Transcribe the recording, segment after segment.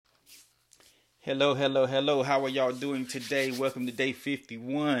Hello, hello, hello. How are y'all doing today? Welcome to day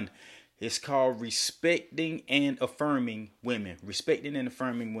 51. It's called Respecting and Affirming Women. Respecting and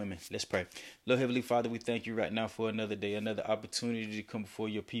Affirming Women. Let's pray. Lord Heavenly Father, we thank you right now for another day, another opportunity to come before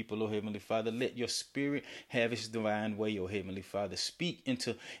your people, Lord Heavenly Father. Let your spirit have its divine way, oh Heavenly Father. Speak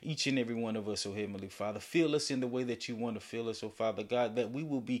into each and every one of us, oh Heavenly Father. Fill us in the way that you want to fill us, oh Father God, that we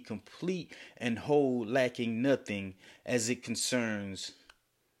will be complete and whole, lacking nothing as it concerns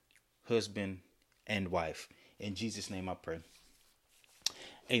husband and wife. In Jesus' name I pray.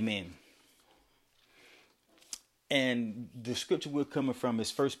 Amen. And the scripture we're coming from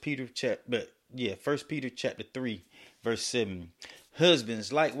is First Peter chapter 3, verse 7.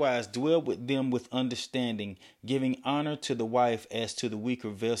 Husbands, likewise, dwell with them with understanding, giving honor to the wife as to the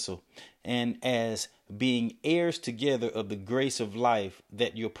weaker vessel, and as being heirs together of the grace of life,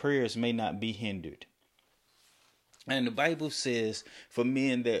 that your prayers may not be hindered. And the Bible says for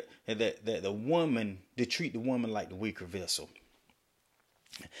men that the woman, to treat the woman like the weaker vessel.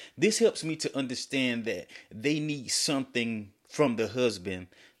 This helps me to understand that they need something from the husband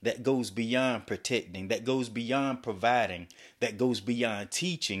that goes beyond protecting, that goes beyond providing, that goes beyond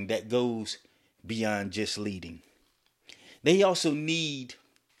teaching, that goes beyond just leading. They also need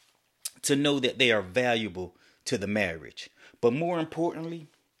to know that they are valuable to the marriage, but more importantly,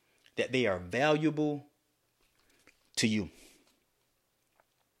 that they are valuable to you.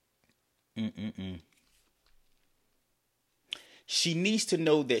 She needs to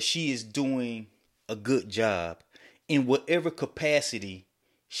know that she is doing a good job in whatever capacity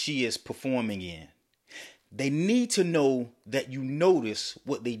she is performing in. They need to know that you notice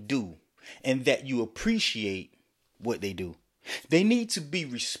what they do and that you appreciate what they do. They need to be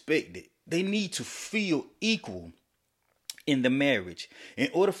respected. They need to feel equal in the marriage in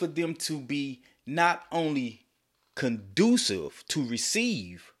order for them to be not only conducive to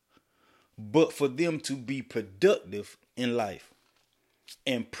receive, but for them to be productive in life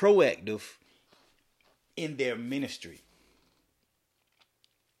and proactive in their ministry.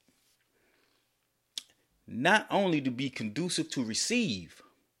 Not only to be conducive to receive,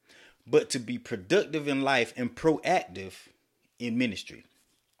 but to be productive in life and proactive in ministry.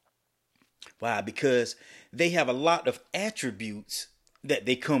 Why? Because they have a lot of attributes that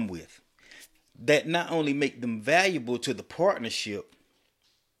they come with that not only make them valuable to the partnership,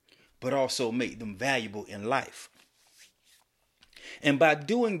 but also make them valuable in life. And by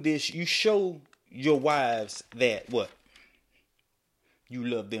doing this, you show your wives that what? You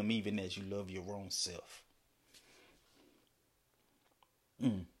love them even as you love your own self.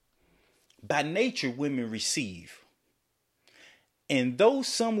 By nature, women receive. And though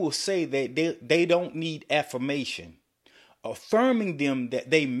some will say that they don't need affirmation, affirming them that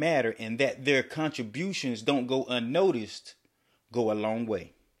they matter and that their contributions don't go unnoticed go a long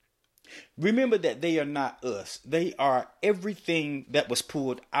way. Remember that they are not us. They are everything that was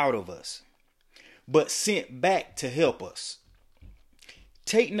pulled out of us, but sent back to help us.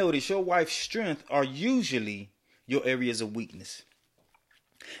 Take notice, your wife's strengths are usually your areas of weakness.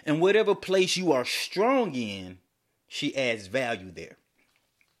 And whatever place you are strong in, she adds value there.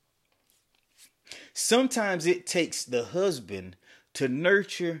 Sometimes it takes the husband to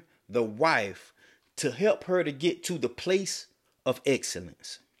nurture the wife to help her to get to the place of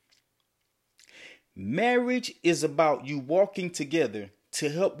excellence. Marriage is about you walking together to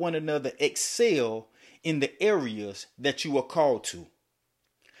help one another excel in the areas that you are called to.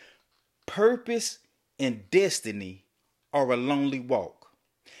 Purpose and destiny are a lonely walk.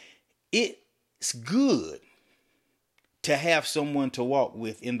 It's good to have someone to walk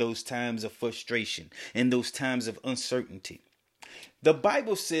with in those times of frustration, in those times of uncertainty. The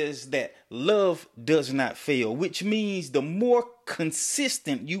Bible says that love does not fail, which means the more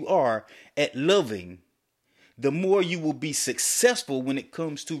consistent you are at loving, the more you will be successful when it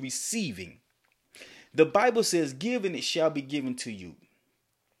comes to receiving. The Bible says, give and it shall be given to you.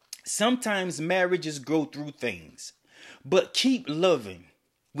 Sometimes marriages go through things, but keep loving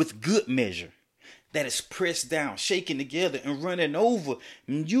with good measure that is pressed down, shaken together, and running over,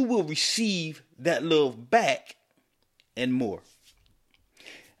 and you will receive that love back and more.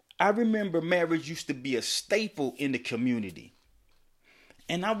 I remember marriage used to be a staple in the community.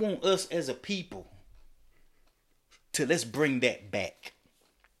 And I want us as a people to let's bring that back.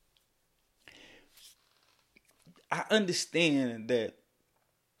 I understand that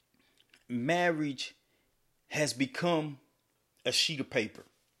marriage has become a sheet of paper.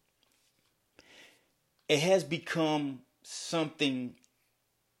 It has become something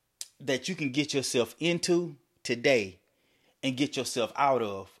that you can get yourself into today and get yourself out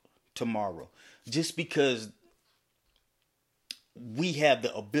of tomorrow. Just because we have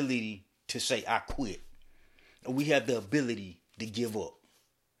the ability to say, I quit. We have the ability to give up.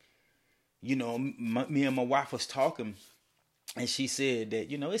 You know, me and my wife was talking, and she said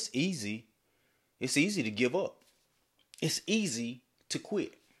that, it's easy. It's easy to give up. It's easy to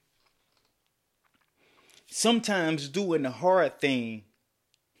quit. Sometimes doing the hard thing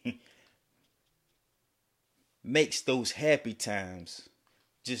makes those happy times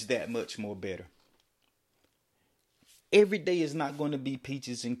just that much more better. Every day is not going to be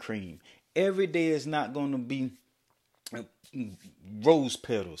peaches and cream. Every day is not going to be rose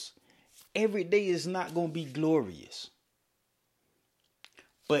petals. Every day is not going to be glorious.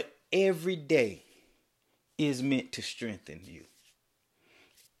 But every day is meant to strengthen you.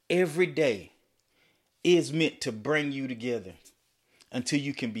 Every day is meant to bring you together until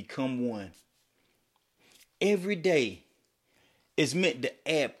you can become one. Every day is meant to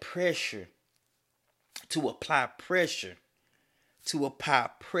add pressure, to apply pressure,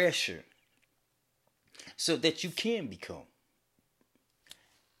 so that you can become.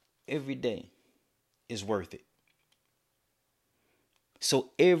 Every day is worth it. So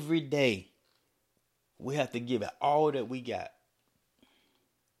every day we have to give it all that we got.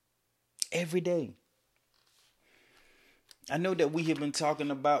 Every day. I know that we have been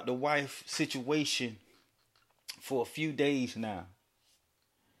talking about the wife situation for a few days now.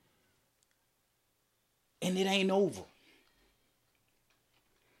 And it ain't over.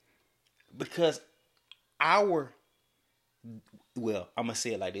 Because I'm going to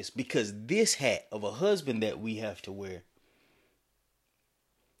say it like this. Because this hat of a husband that we have to wear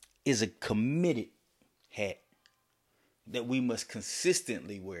is a committed hat that we must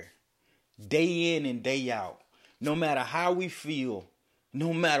consistently wear. Day in and day out. No matter how we feel.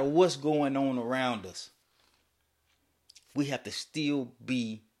 No matter what's going on around us. We have to still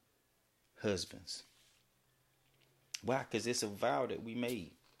be husbands. Why? Because it's a vow that we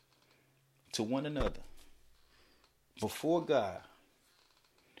made to one another before God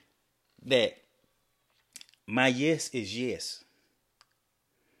that my yes is yes.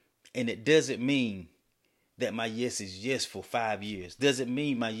 And it doesn't mean that my yes is yes for 5 years. Doesn't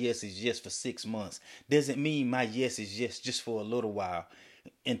mean my yes is yes for 6 months. Doesn't mean my yes is yes just for a little while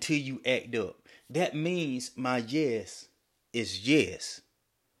until you act up. That means my yes is yes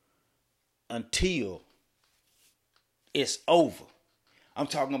until it's over. I'm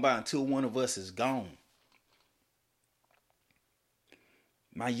talking about until one of us is gone.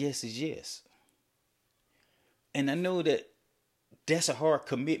 My yes is yes. And I know that that's a hard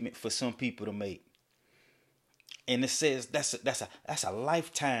commitment for some people to make. And it says that's a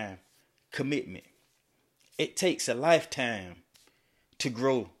lifetime commitment. It takes a lifetime to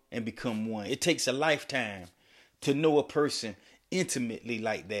grow and become one. It takes a lifetime to know a person intimately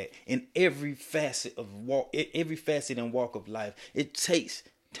like that in every facet and walk of life. It takes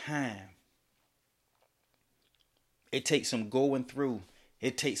time. It takes some going through.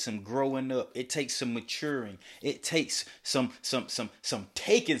 It takes some growing up. It takes some maturing. It takes some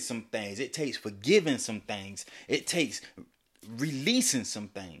taking some things. It takes forgiving some things. It takes releasing some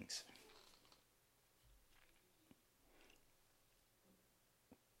things.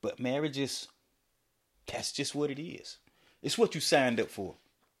 But marriage that's just what it is. It's what you signed up for.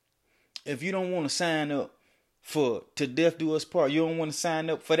 If you don't want to sign up for till death do us part, you don't want to sign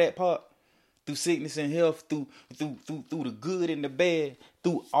up for that part, through sickness and health, through the good and the bad,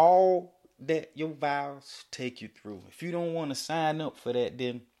 through all that your vows take you through. If you don't want to sign up for that,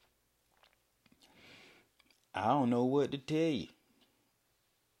 then I don't know what to tell you.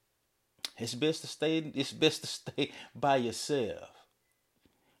 It's best to stay by yourself.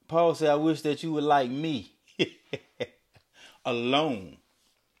 Paul said, I wish that you were like me. Alone.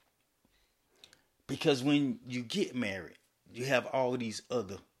 Because when you get married, you have all these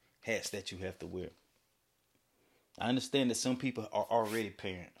other hats that you have to wear. I understand that some people are already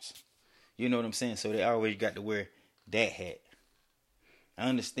parents. You know what I'm saying? So they always got to wear that hat. I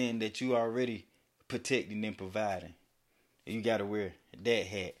understand that you already protecting and providing. You got to wear that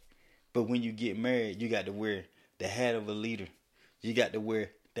hat. But when you get married, you got to wear the hat of a leader. You got to wear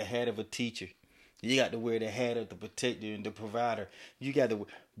the hat of a teacher. You got to wear the hat of the protector and the provider. You got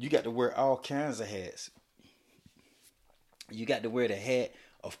to wear all kinds of hats. You got to wear the hat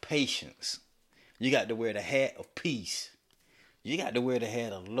of patience. You got to wear the hat of peace. You got to wear the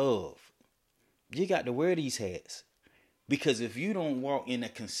hat of love. You got to wear these hats. Because if you don't walk in a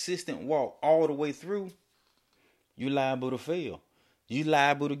consistent walk all the way through, you're liable to fail. You're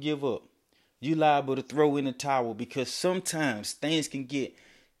liable to give up. You're liable to throw in the towel, because sometimes things can get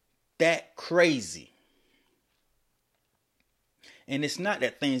that crazy. And it's not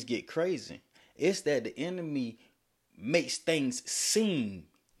that things get crazy. It's that the enemy makes things seem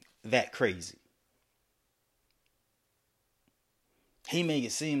that crazy. He make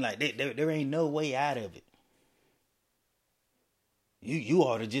it seem like there ain't no way out of it. You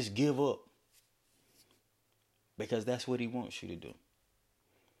ought to just give up. Because that's what he wants you to do.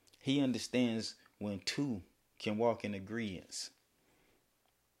 He understands when two can walk in agreement.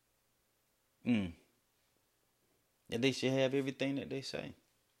 That they should have everything that they say.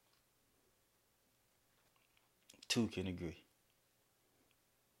 Two can agree.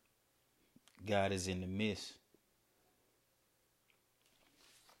 God is in the midst.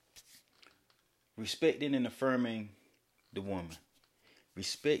 Respecting and affirming the woman.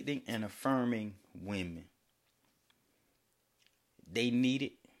 Respecting and affirming women. They need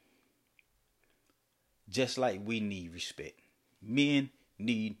it just like we need respect. Men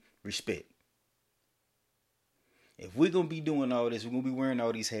need respect. If we're going to be doing all this, we're going to be wearing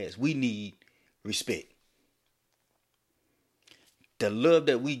all these hats, we need respect. The love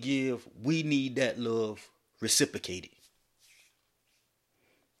that we give, we need that love reciprocated.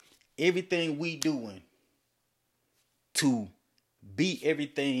 Everything we doing to be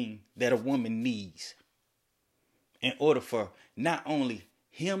everything that a woman needs in order for not only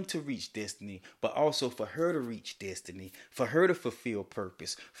him to reach destiny, but also for her to reach destiny, for her to fulfill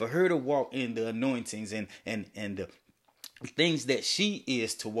purpose, for her to walk in the anointings and the things that she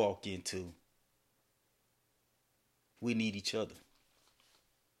is to walk into. We need each other.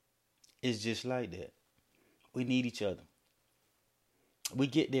 It's just like that. We need each other. We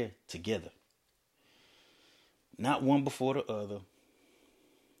get there together. Not one before the other.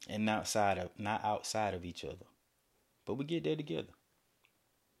 And not outside of each other. But we get there together.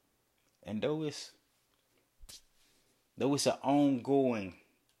 And though it's an ongoing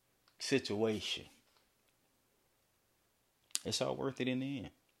situation, it's all worth it in the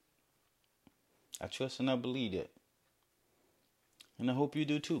end. I trust and I believe that. And I hope you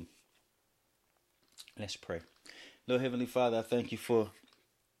do too. Let's pray. Lord Heavenly Father, I thank you for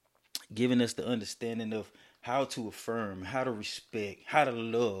giving us the understanding of how to affirm, how to respect, how to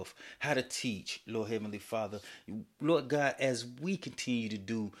love, how to teach, Lord Heavenly Father. Lord God, as we continue to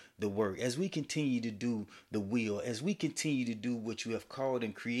do the work, as we continue to do the will, as we continue to do what you have called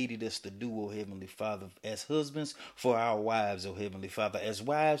and created us to do, oh Heavenly Father, as husbands for our wives, oh Heavenly Father, as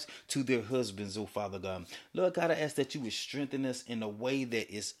wives to their husbands, oh Father God. Lord God, I ask that you would strengthen us in a way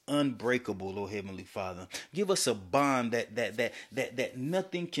that is unbreakable, oh Heavenly Father. Give us a bond that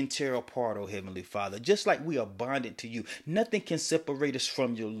nothing can tear apart, oh Heavenly Father. Just like we are bonded to you, nothing can separate us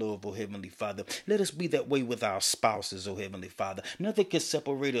from your love, oh Heavenly Father. Let us be that way with our spouses, oh Heavenly Father. Nothing can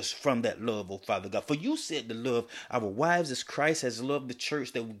separate us from that love, oh Father God. For you said to love our wives as Christ has loved the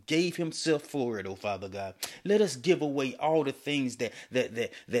church, that gave himself for it, oh Father God. Let us give away all the things that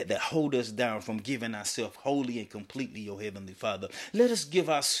hold us down from giving ourselves wholly and completely, oh Heavenly Father. Let us give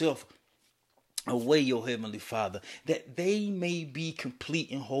ourselves away, oh Heavenly Father, that they may be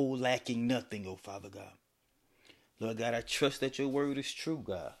complete and whole, lacking nothing, oh Father God. Lord God, I trust that your word is true,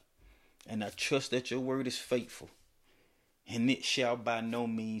 God. And I trust that your word is faithful. And it shall by no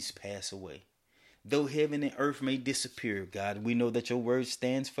means pass away. Though heaven and earth may disappear, God, we know that your word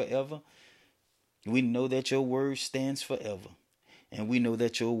stands forever. We know that your word stands forever. And we know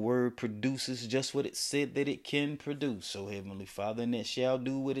that your word produces just what it said that it can produce, oh Heavenly Father. And it shall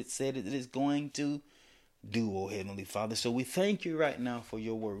do what it said it is going to do, oh Heavenly Father. So we thank you right now for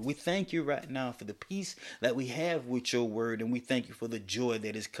your word. We thank you right now for the peace that we have with your word. And we thank you for the joy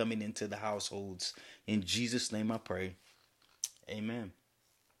that is coming into the households. In Jesus' name I pray. Amen.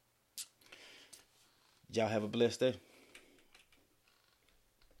 Y'all have a blessed day.